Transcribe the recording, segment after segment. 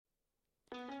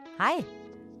Hei!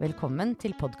 Velkommen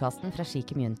til podcasten fra Ski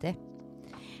Community.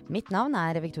 Mitt navn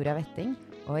Victoria Wetting,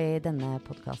 og i denne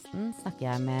podcasten snakker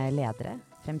jeg med ledere,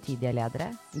 fremtidige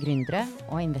ledere, gründere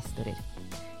og investorer.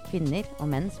 Kvinner og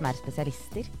menn som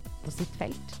spesialister på sitt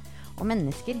felt, og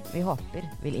mennesker vi håper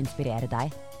vil inspirere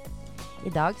deg.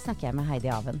 I dag snakker jeg med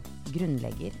Heidi Aven,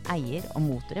 grunnlegger, eier og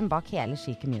motoren bak hele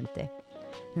Ski Community.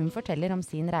 Hun forteller om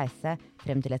sin reise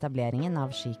frem til etableringen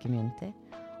av Ski Community,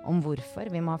 om hvorfor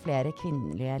vi må ha flere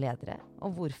kvinnelige ledere,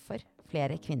 og hvorfor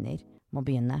flere kvinner må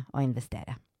begynne å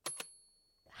investere.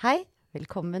 Hei,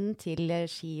 velkommen til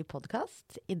Ski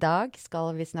Podcast. I dag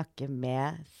skal vi snakke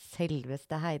med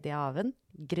selveste Heidi Aven,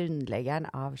 grunnleggeren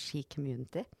av Ski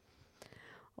Community.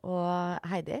 Og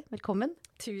Heidi, velkommen.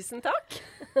 Tusen takk.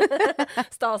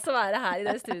 Stas å være her i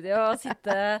det studio og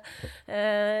sitte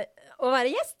og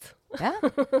være gjest. Ja.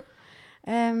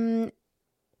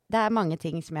 Det mange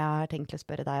ting som jeg har tenkt å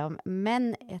spørre deg om,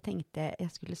 men jeg tenkte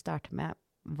jeg skulle starte med,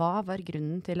 hva var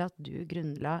grunnen til at du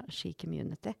grunnla Ski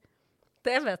Community?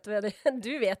 Det vet du. Du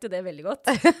vet jo det veldig godt.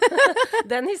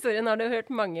 Den historien har du hørt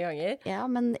mange ganger. Ja,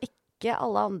 men ikke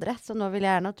alle andre, så nå vil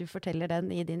jeg gjerne at du forteller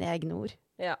den i dine egne ord.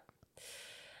 Ja.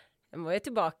 Jeg må jo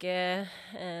tilbake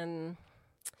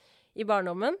i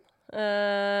barndommen,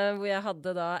 hvor jeg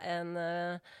hadde da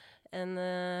en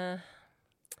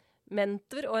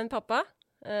mentor og en pappa,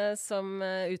 som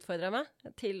utfordret meg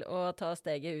til å ta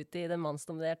steget ut i den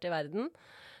mannsdominerte verden.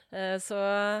 Så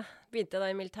begynte jeg da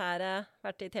i militæret,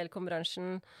 vært i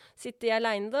telekombransjen, sitte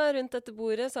alene da rundt dette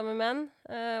bordet sammen med menn,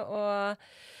 og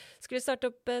skulle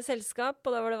starte opp selskap, og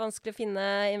da var det vanskelig å finne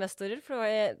investorer, for det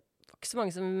var ikke så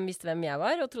mange som visste hvem jeg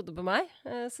var og trodde på meg.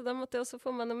 Så da måtte jeg også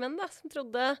få med noen menn da, som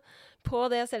trodde på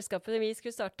det selskapet vi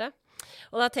skulle starte.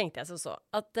 Og da tenkte jeg så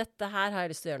at dette her har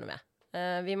jeg lyst til å gjøre noe med.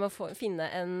 Vi må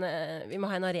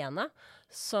ha en arena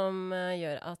som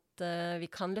gjør at vi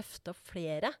kan løfte opp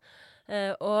flere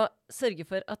og sørge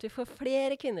for at vi får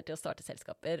flere kvinner til å starte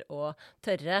selskaper og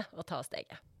tørre å ta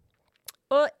steget.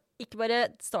 Og ikke bare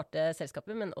starte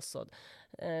selskaper, men også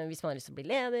hvis man har lyst til å bli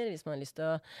leder, hvis man har lyst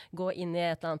til å gå inn i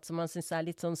et eller annet som man synes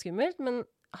litt sånn skummelt, men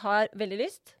har veldig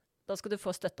lyst, da skal du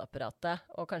få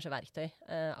støtteapparatet og kanskje verktøy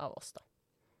av oss da.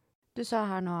 Du sa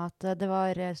her nå at det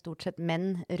var stort sett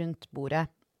menn rundt bordet,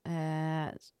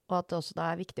 og at det også da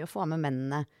viktig å få med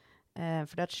mennene.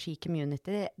 For at Ski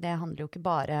Community, det handler jo ikke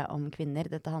bare om kvinner,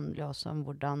 dette handler jo også om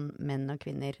hvordan menn og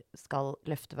kvinner skal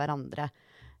løfte hverandre.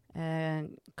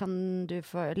 Kan du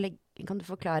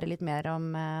forklare litt mer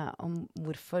om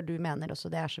hvorfor du mener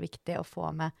også det så viktig å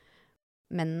få med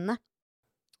mennene?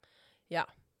 Ja.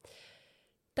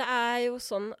 Det jo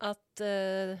sånn at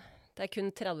det kun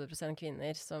 30%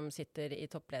 kvinner som sitter i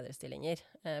topplederstillinger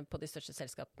på de største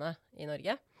selskapene i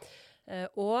Norge.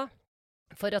 Og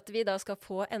for at vi da skal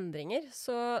få endringer,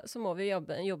 så må vi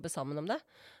jobbe sammen om det.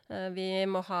 Vi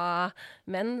må ha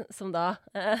menn som da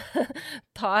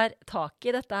tar tak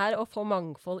i dette her og får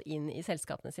mangfold inn i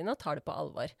selskapene sine og tar det på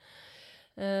alvor.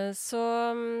 Så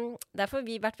derfor har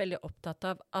vi vært veldig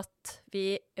opptatt av at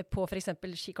vi på for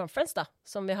eksempel Ski Conference da,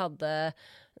 som vi hadde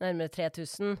nærmere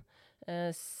 3000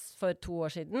 for 2 år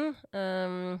siden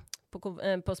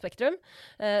på Spektrum,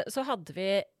 så hadde vi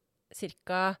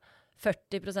cirka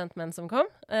 40% menn som kom,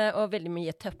 og veldig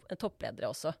mye toppledere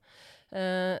også.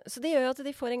 Så det gjør jo at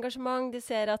de får engasjement, de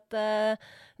ser at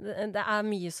det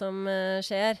mye som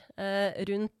skjer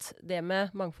rundt det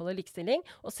med mangfold og likestilling,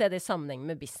 og ser det i sammenheng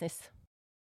med business.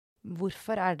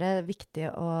 Hvorfor det viktig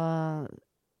å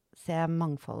se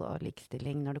mangfold og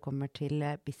likestilling når det kommer til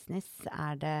business?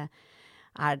 Er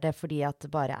det fordi at det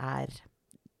bare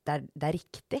det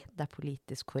riktig, det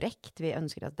politisk korrekt, vi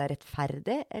ønsker at det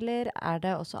rettferdig, eller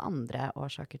det også andre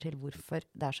årsaker til hvorfor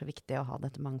det så viktig å ha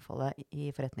dette mangfoldet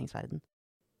i forretningsverden?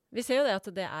 Vi ser jo det at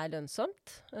det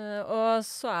lønnsomt, og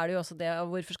så det jo også det,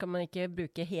 hvorfor skal man ikke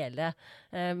bruke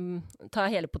ta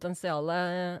hele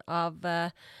potensialet av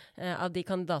de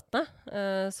kandidatene,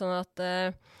 sånn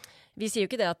at vi sier jo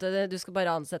ikke det at du skal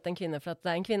bare ansette en kvinne for at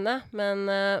det en kvinne,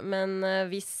 men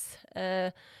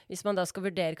hvis man da skal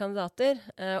vurdere kandidater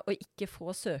og ikke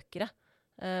få søkere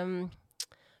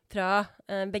fra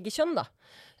begge kjønn da,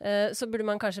 så burde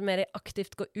man kanskje mer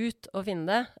aktivt gå ut og finne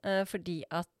det, fordi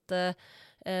at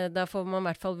da får man i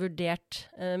hvert fall vurdert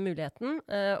muligheten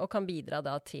og kan bidra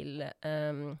da til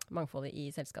mangfoldet i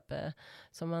selskapet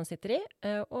som man sitter i.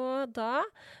 Og da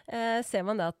ser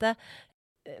man da at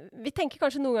vi tenker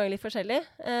kanskje noen ganger litt forskjellig,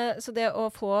 så det å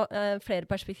få flere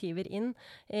perspektiver inn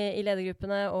i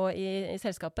ledergruppene og i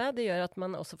selskapet, det gjør at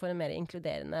man også får en mer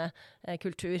inkluderende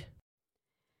kultur.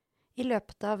 I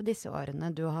løpet av disse årene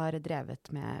du har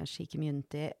drevet med Ski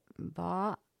Community,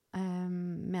 hva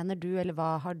mener du, eller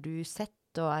hva har du sett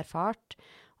og erfart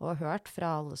og hørt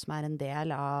fra alle som en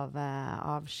del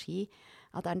av Ski,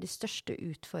 at det de største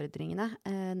utfordringene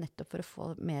nettopp for å få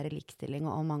mer likestilling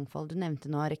og mangfold. Du nevnte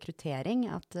nå rekruttering,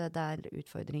 at det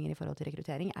utfordringer i forhold til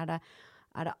rekruttering. Er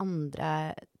det andre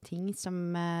ting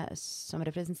som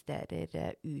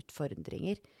representerer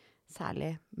utfordringer,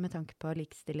 særlig med tanke på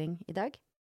likestilling i dag?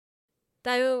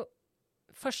 Det jo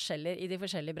forskjeller i de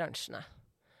forskjellige bransjene.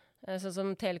 Sånn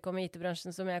som telekom- og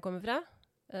IT-bransjen som jeg kommer fra,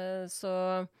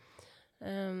 så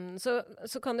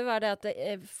kan det være det at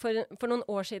for noen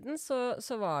år siden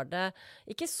så var det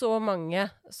ikke så mange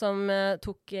som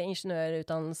tok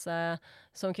ingeniørutdannelse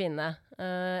som kvinne.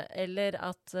 Eller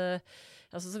at,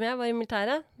 altså som jeg var i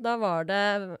militæret, da var det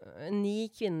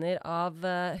 9 kvinner av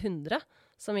 100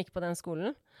 som gikk på den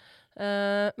skolen.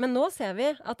 Men nå ser vi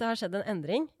at det har skjedd en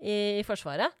endring i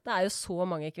Forsvaret. Det jo så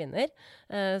mange kvinner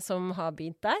som har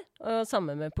begynt der, og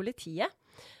sammen med politiet.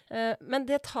 Men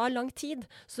det tar lang tid,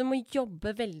 så du må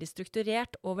jobbe veldig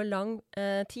strukturert over lang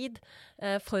tid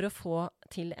for å få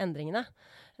til endringene.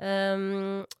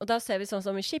 Og da ser vi sånn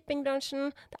som i shippingbransjen,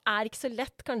 det ikke så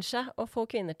lett kanskje å få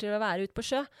kvinner til å være ute på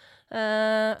sjø.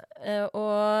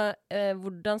 Og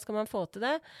hvordan skal man få til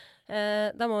det?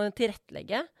 Da må man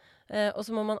tilrettelegge, og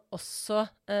så må man også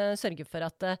sørge for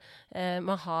at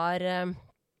man har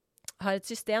et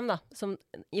system da, som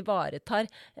ivaretar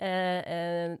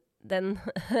den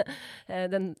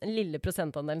lille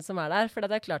prosentandelen som der. For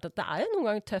det klart at det jo noen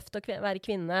ganger tøft å være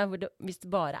kvinne hvis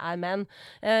det bare menn.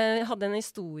 Jeg hadde en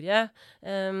historie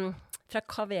fra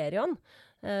Caverion,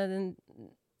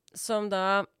 som da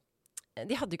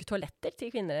de hadde jo ikke toaletter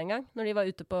til kvinner engang når de var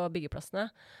ute på byggeplassene.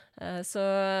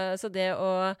 Så det å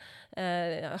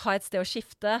ha et sted å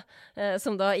skifte,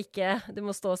 som da ikke du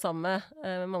må stå sammen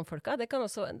med mannfolka, det kan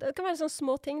være sånne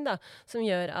små ting da, som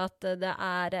gjør at det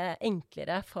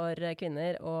enklere for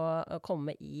kvinner å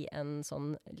komme i en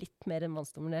sånn litt mer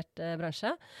mannsdominert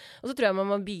bransje. Og så tror jeg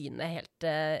man må begynne helt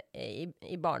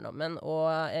i barndommen, og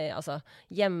altså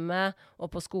hjemme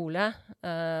og på skole,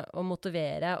 og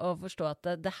motivere og forstå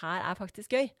at det her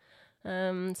faktisk gøy.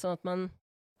 Sånn at man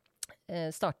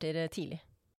starter tidlig.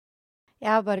 Jeg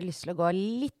har bare lyst til å gå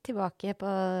litt tilbake på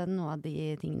noen av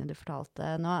de tingene du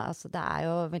fortalte nå. Altså, det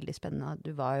jo veldig spennende.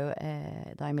 Du var jo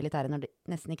da i militæret når det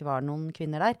nesten ikke var noen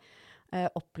kvinner der.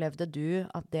 Opplevde du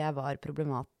at det var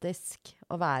problematisk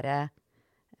å være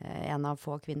en av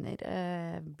få kvinner?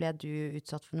 Ble du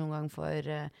utsatt for noen gang for,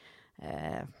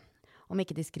 om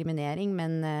ikke diskriminering,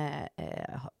 men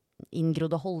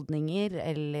inngrodde holdninger,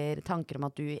 eller tanker om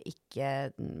at du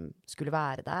ikke skulle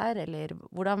være der, eller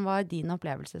hvordan var din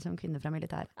opplevelse som kvinne fra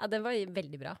militæret? Ja, det var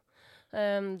veldig bra.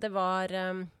 Det var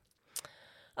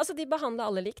altså, de behandlet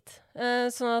alle likt.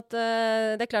 Sånn at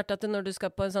det klart at når du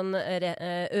skal på en sånn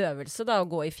øvelse da,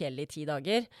 og gå i fjellet i 10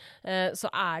 dager, så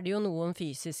det jo noen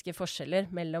fysiske forskjeller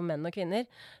mellom menn og kvinner.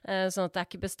 Sånn at det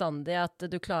ikke bestandig at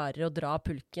du klarer å dra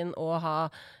pulken og ha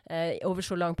over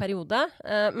så lang periode.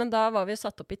 Men da var vi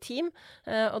satt opp i team,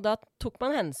 og da tok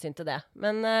man hensyn til det.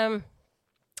 Men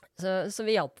så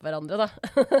vi hjalp hverandre da.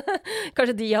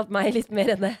 Kanskje de hjalp meg litt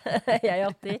mer enn det jeg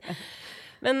hjalp de.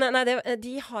 Men nei,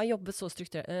 de har jobbet så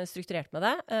strukturert med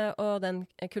det, og den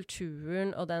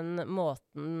kulturen og den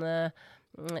måten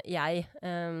jeg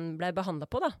ble behandlet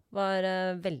på da, var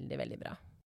veldig, veldig bra.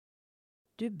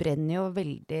 Du brenner jo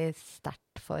veldig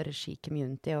sterkt for Ski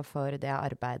Community og for det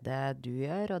arbeidet du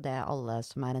gjør, og det alle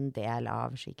som en del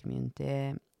av Ski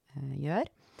Community gjør.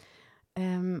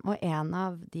 Og en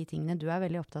av de tingene du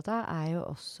veldig opptatt av jo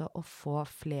også å få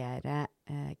flere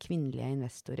kvinnelige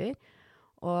investorer,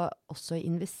 og også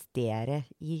investere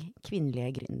i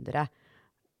kvinnelige gründere,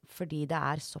 fordi det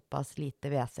såpass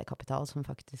lite VC-kapital som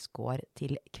faktisk går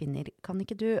til kvinner. Kan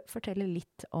ikke du fortelle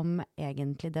litt om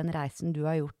egentlig den reisen du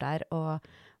har gjort der, og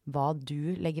hva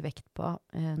du legger vekt på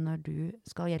når du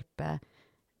skal hjelpe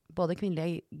både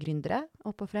kvinnelige gründere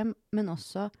opp og frem, men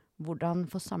også hvordan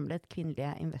få samlet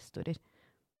kvinnelige investorer?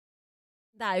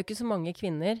 Det jo ikke så mange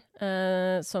kvinner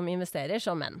som investerer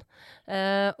som menn.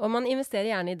 Og man investerer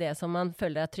gjerne i det som man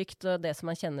føler trygt, og det som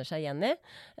man kjenner seg igjen i.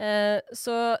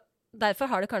 Så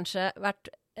derfor har det kanskje vært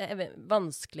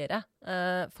vanskeligere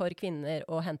for kvinner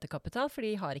å hente kapital, for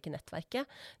de har ikke nettverket.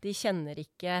 De kjenner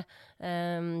ikke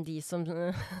de som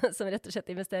rett og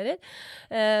slett investerer.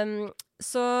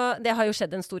 Så det har jo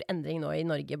skjedd en stor endring nå i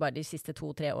Norge bare de siste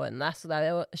 2-3 årene. Så det har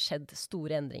jo skjedd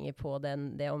store endringer på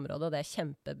det området, og det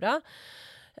kjempebra.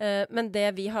 Men det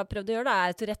vi har prøvd å gjøre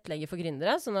da, å tilrettelegge for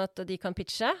gründere, sånn at de kan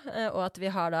pitche, og at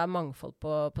vi har da mangfold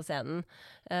på scenen.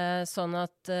 Sånn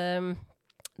at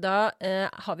da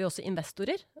har vi også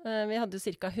investorer Vi hadde jo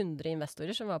cirka 100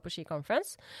 investorer som var på Ski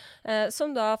Conference,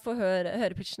 som da får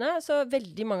høre pitchene. Så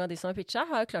veldig mange av de som har pitchet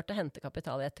har jo klart å hente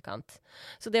kapital i etterkant.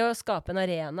 Så det å skape en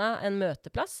arena, en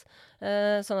møteplass,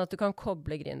 sånn at du kan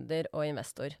koble gründer og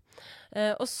investor.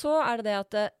 Og så det det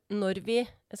at når vi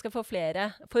skal få flere,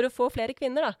 for å få flere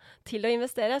kvinner da, til å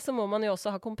investere, så må man jo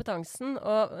også ha kompetansen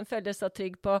og føle seg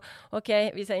trygg på, ok,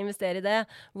 hvis jeg investerer i det,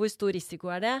 hvor stor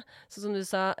risiko det? Så som du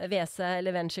sa, VC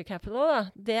eller venture capital, da,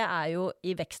 det jo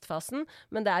i vekstfasen,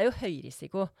 men det jo høy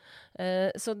risiko.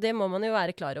 Så det må man jo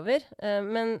være klar over.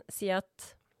 Men si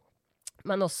at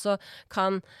man også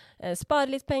kan spare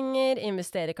litt penger,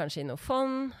 investere kanskje i noe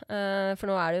fond, for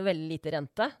nå det jo veldig lite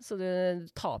rente, så du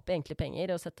taper egentlig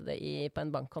penger og setter det på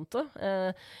en bankkonto.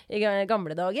 I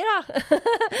gamle dager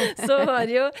så var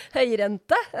det jo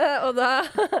høyrente, og da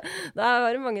var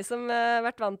det mange som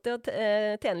vært vant til å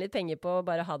tjene litt penger på å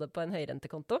bare ha det på en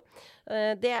høyrentekonto.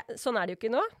 Sånn det jo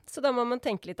ikke nå, så da må man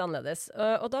tenke litt annerledes.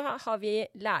 Og da har vi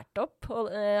lært opp, og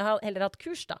har heller hatt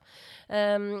kurs da,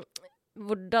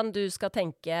 hvordan du skal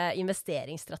tenke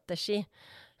investeringsstrategi.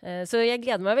 Så jeg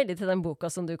gleder meg veldig til den boka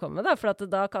som du kom med, da, for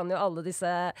da kan jo alle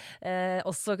disse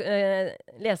også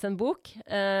lese en bok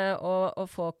og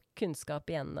få kunnskap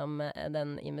gjennom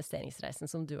den investeringsreisen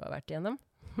som du har vært igjennom.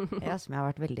 Ja, som jeg har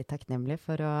vært veldig takknemlig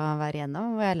for å være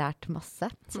igjennom, og jeg har lært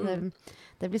masse. Så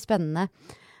det blir spennende.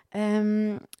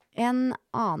 En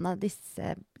annen av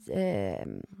disse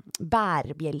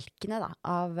bærebjelkene da,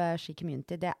 av Ski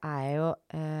Community, det jo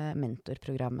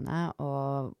mentorprogrammene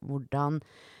og hvordan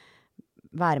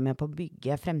være med på å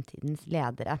bygge fremtidens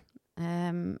ledere.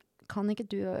 Kan ikke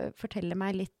du fortelle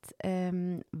meg litt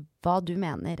hva du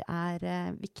mener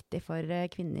viktig for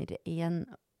kvinner i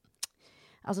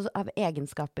altså av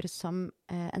egenskaper som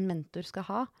en mentor skal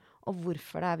ha, og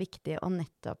hvorfor det viktig å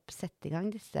nettopp sette i gang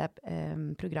disse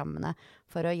programmene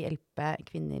for å hjelpe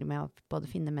kvinner med å både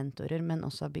finne mentorer, men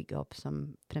også bygge opp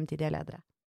som fremtidige ledere.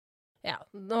 Ja,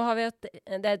 nå har vi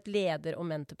det et leder- og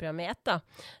mentorprogram i ett da,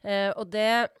 og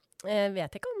det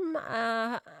vet jeg ikke om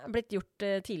blitt gjort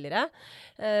tidligere.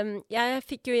 Jeg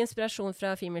fikk jo inspirasjon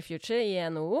fra Female Future i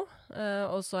NHO,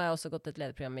 og så har jeg også gått et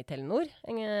lederprogram i Telenor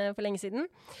for lenge siden.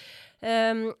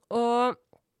 Og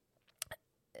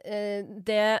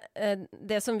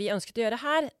det som vi ønsket å gjøre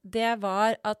her, det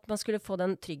var at man skulle få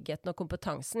den tryggheten og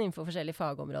kompetansen innenfor forskjellige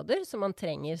fagområder som man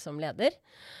trenger som leder.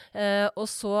 Og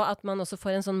så at man også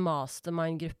får en sånn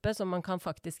mastermind-gruppe som man kan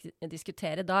faktisk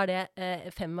diskutere. Da det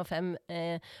 5 og 5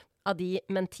 av de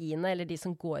mentiene, eller de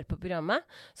som går på programmet,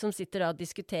 som sitter da og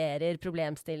diskuterer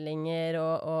problemstillinger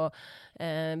og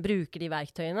bruker de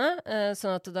verktøyene,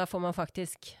 sånn at da får man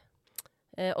faktisk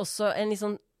også en litt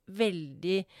sånn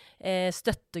veldig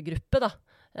støttegruppe da,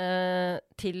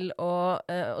 til og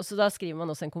så da skriver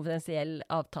man også en konfidensiell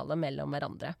avtale mellom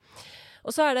hverandre.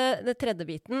 Og så det tredje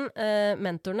biten,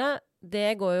 mentorene,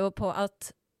 det går jo på at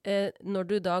når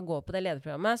du da går på det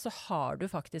lederprogrammet, så har du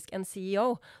faktisk en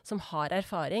CEO som har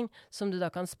erfaring, som du da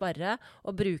kan sparre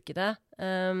og bruke det,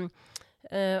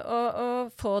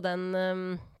 og få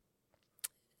den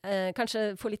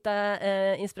kanskje få litt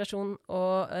inspirasjon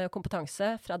og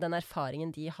kompetanse fra den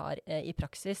erfaringen de har i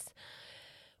praksis.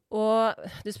 Og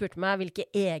du spurte meg hvilke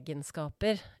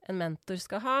egenskaper en mentor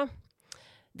skal ha.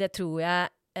 Det tror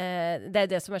jeg det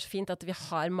det som så fint, at vi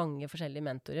har mange forskjellige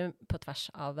mentorer på tvers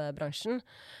av bransjen.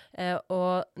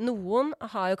 Og noen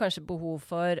har jo kanskje behov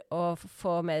for å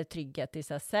få mer trygghet i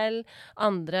seg selv.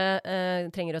 Andre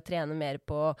trenger å trene mer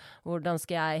på hvordan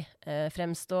skal jeg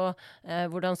fremstå,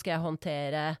 hvordan skal jeg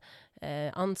håndtere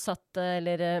ansatte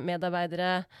eller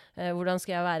medarbeidere, hvordan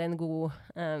skal jeg være en god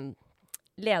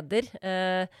leder.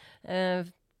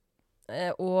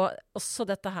 Og også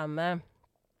dette her med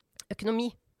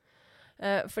økonomi.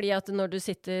 Fordi at når du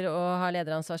sitter og har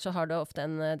lederansvar, så har du ofte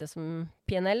det som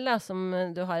P&L, da, som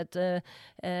du har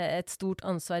et stort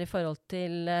ansvar i forhold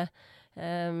til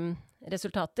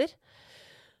resultater.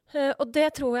 Og det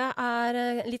tror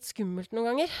jeg litt skummelt noen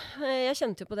ganger. Jeg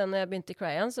kjente jo på det når jeg begynte i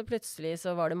Crayon, så plutselig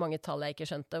så var det mange tall jeg ikke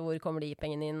skjønte. Hvor kommer de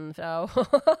pengene inn fra,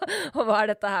 og hva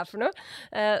dette her for noe?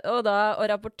 Og da å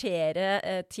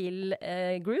rapportere til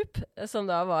Group, som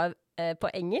da var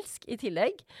på engelsk i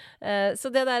tillegg.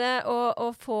 Så det der å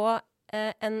få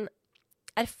en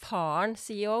erfaren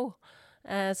CEO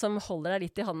som holder deg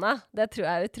litt i hånda, det tror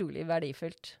jeg utrolig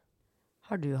verdifullt.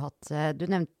 Har du hatt, du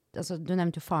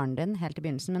nevnte jo faren din helt i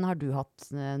begynnelsen, men har du hatt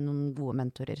noen gode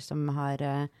mentorer som har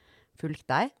fulgt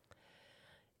deg?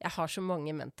 Jeg har så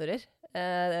mange mentorer,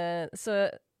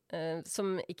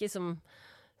 som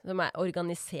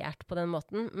organisert på den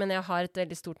måten, men jeg har et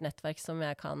veldig stort nettverk som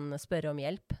jeg kan spørre om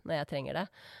hjelp når jeg trenger det.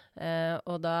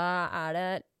 Og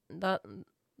da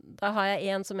da har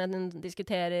jeg en som jeg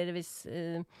diskuterer hvis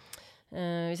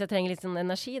jeg trenger litt sånn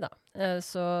energi, da.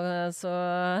 Så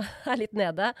er jeg litt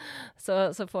nede,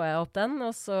 så får jeg opp den.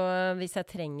 Og så hvis jeg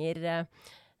trenger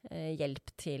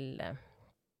hjelp til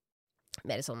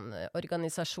mer sånn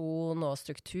organisasjon og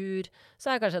struktur,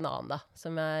 så er det kanskje en annen, da,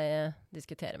 som jeg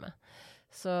diskuterer med.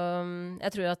 Så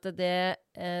jeg tror at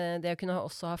det å kunne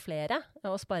også ha flere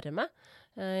å spare med,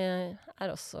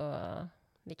 er også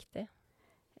viktig.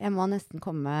 Jeg må nesten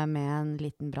komme med en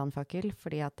liten brannfakkel,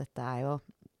 fordi at dette er jo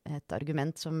et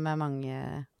argument som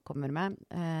mange kommer med.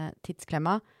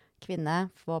 Tidsklemma,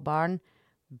 kvinne, få barn.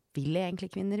 Vil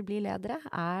egentlig kvinner bli ledere?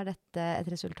 Er dette et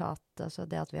resultat, altså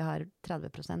det at vi har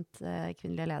 30%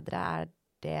 kvinnelige ledere, er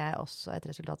det også et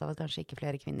resultat av at kanskje ikke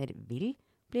flere kvinner vil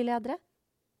bli ledere?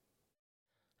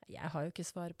 Jeg har jo ikke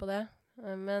svar på det,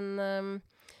 men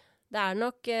det er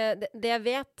nok, det jeg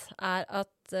vet er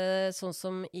at sånn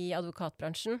som i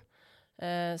advokatbransjen,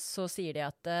 så sier de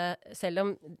at selv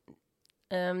om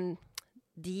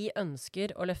de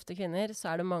ønsker å løfte kvinner,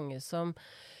 så er det mange som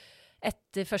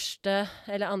etter første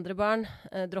eller andre barn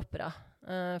dropper av.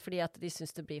 Fordi at de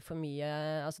synes det blir for mye,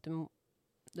 altså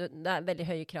det er veldig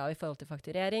høye krav i forhold til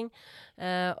fakturering,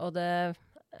 og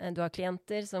du har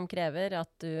klienter som krever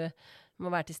at du må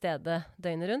være til stede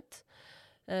døgnet rundt.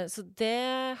 Så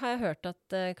det har jeg hørt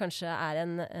at kanskje er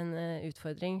en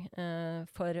utfordring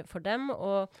for dem.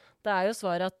 Og det er jo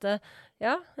svaret at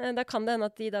ja, da kan det hende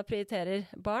at de da prioriterer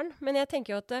barn. Men jeg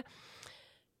tenker jo at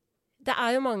det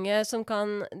er jo mange som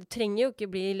du trenger jo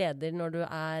ikke bli leder når du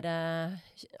er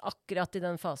akkurat i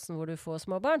den fasen hvor du får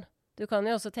små barn. Du kan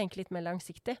jo også tenke litt mer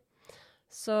langsiktig.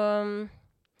 Så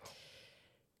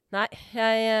nei,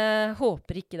 jeg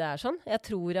håper ikke det er sånn. Jeg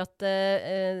tror at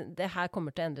det her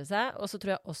kommer til å endre seg. Og så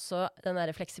tror jeg også den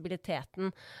der fleksibiliteten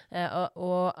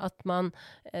og at man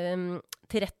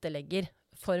tilrettelegger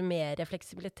for mer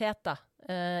fleksibilitet da,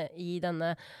 i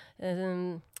denne,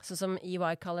 sånn som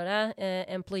EY kaller det,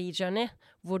 employee journey.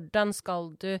 Hvordan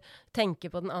skal du tenke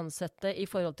på den ansatte i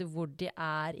forhold til hvor de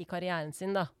er i karrieren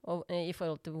sin, da, og i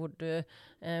forhold til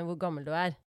hvor gammel du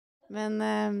er. Men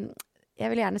jeg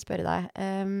vil gjerne spørre deg,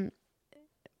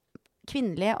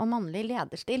 kvinnelig og mannlig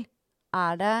lederstil,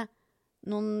 er det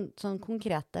noen sånn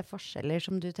konkrete forskjeller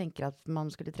som du tenker at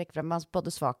man skulle trekke frem, altså både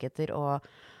svakheter og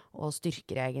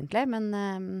styrker egentlig,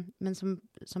 men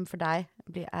som for deg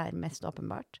er mest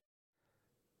åpenbart?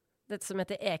 Dette som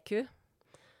heter EQ,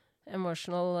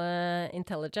 Emotional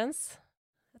Intelligence.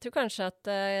 Jeg tror kanskje at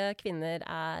kvinner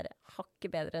er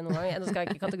hakket bedre noen gang. Nå skal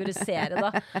jeg ikke kategorisere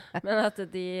da, men at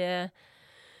de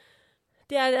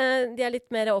er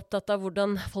litt mer opptatt av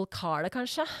hvordan folk har det,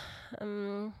 kanskje.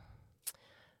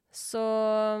 Så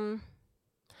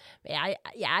jeg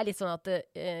er litt sånn at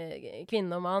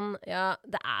kvinne og mann, ja,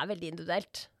 det er veldig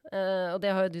individuelt. Og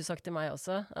det har jo du sagt til meg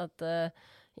også, at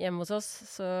hjemme hos oss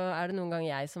så er det noen ganger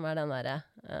jeg som er den der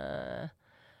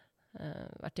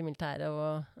vært i militæret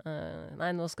og nei,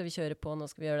 nå skal vi kjøre på, nå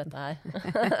skal vi gjøre dette her.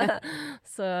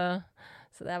 så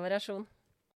det er variasjon.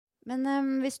 Men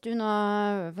hvis du nå,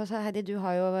 Heidi, du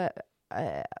har jo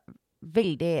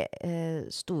veldig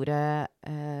store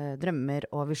drømmer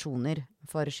og visjoner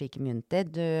for Ski Community.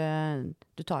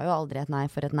 Du tar jo aldri et nei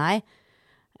for et nei.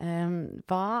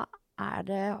 Hva er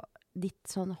det ditt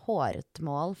sånn hårete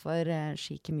mål for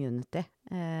Ski Community,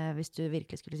 hvis du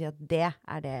virkelig skulle si at det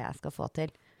er det jeg skal få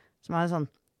til? Som er sånn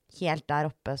helt der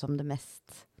oppe som det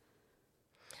mest.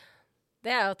 Det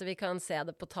er at vi kan se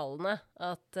det på tallene,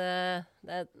 at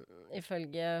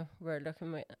ifølge World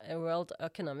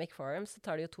Economic Forum så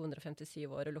tar det jo 257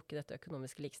 år å lukke dette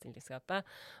økonomiske likestillingsgapet.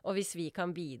 Og hvis vi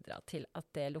kan bidra til at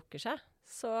det lukker seg,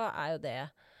 så er jo det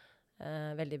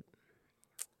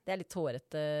det er litt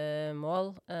hårete mål,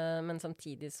 men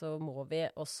samtidig så må vi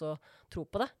også tro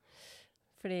på det.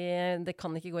 Fordi det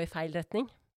kan ikke gå i feil retning.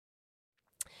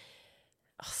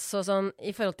 Så sånn,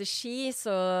 i forhold til ski,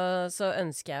 så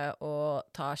ønsker jeg å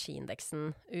ta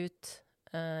skiindeksen ut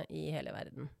i hele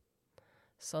verden.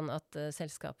 Sånn at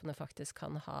selskapene faktisk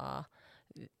kan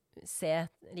se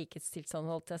rikets tilstand,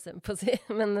 holdt jeg på å si,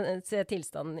 men se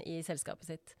tilstanden i selskapet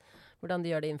sitt. Hvordan de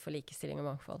gjør det innenfor likestilling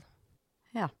og mangfold.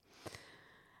 Ja.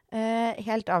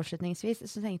 Helt avslutningsvis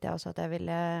så tenkte jeg også at jeg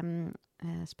ville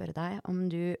spørre deg om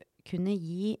du kunne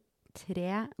gi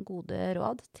 3 gode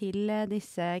råd til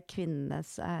disse kvinnene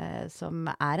som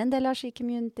er en del av Ski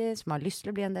Community, som har lyst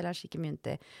til å bli en del av Ski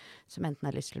Community, som enten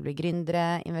har lyst til å bli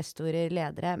gründere, investorer,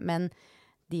 ledere, men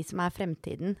de som er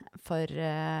fremtiden for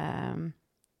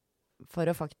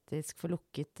å faktisk få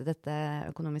lukket dette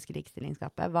økonomiske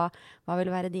likestillingsgapet. Hva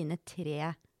vil være dine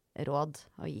 3 råd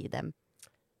å gi dem?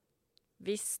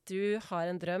 Hvis du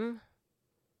har en drøm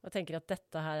og tenker at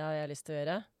dette her har jeg lyst til å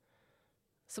gjøre,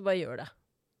 så bare gjør det.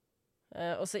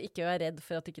 Og så ikke vær redd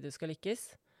for at ikke du skal lykkes.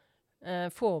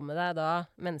 Få med deg da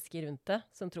mennesker rundt deg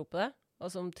som tror på det, og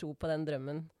som tror på den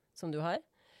drømmen som du har.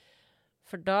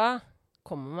 For da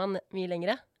kommer man mye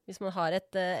lengre. Hvis man har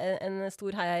en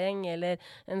stor heiagjeng eller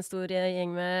en stor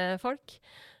gjeng med folk,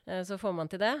 så får man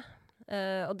til det.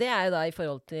 Og det jo da i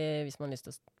forhold til hvis man har lyst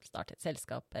til å starte et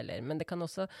selskap, men det kan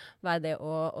også være det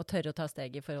å tørre å ta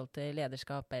steg i forhold til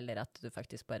lederskap, eller at du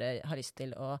faktisk bare har lyst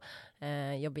til å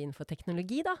jobbe innenfor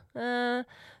teknologi da.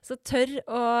 Så tør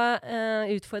å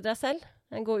utfordre deg selv,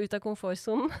 gå ut av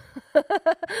komfortzonen,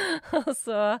 og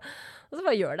så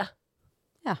bare gjør det.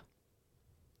 Ja.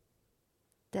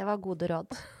 Det var gode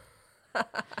råd.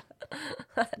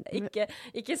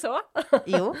 Ikke så?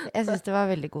 Jo, jeg synes det var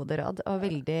veldig gode råd, og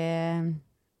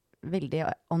veldig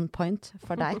on point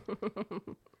for deg.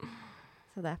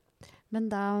 Så det.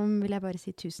 Men da vil jeg bare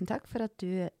si tusen takk for at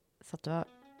du satt og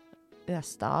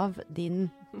øste av din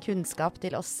kunnskap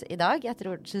til oss i dag. Jeg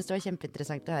synes det var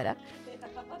kjempeinteressant å høre.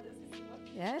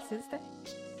 Ja, jeg synes det.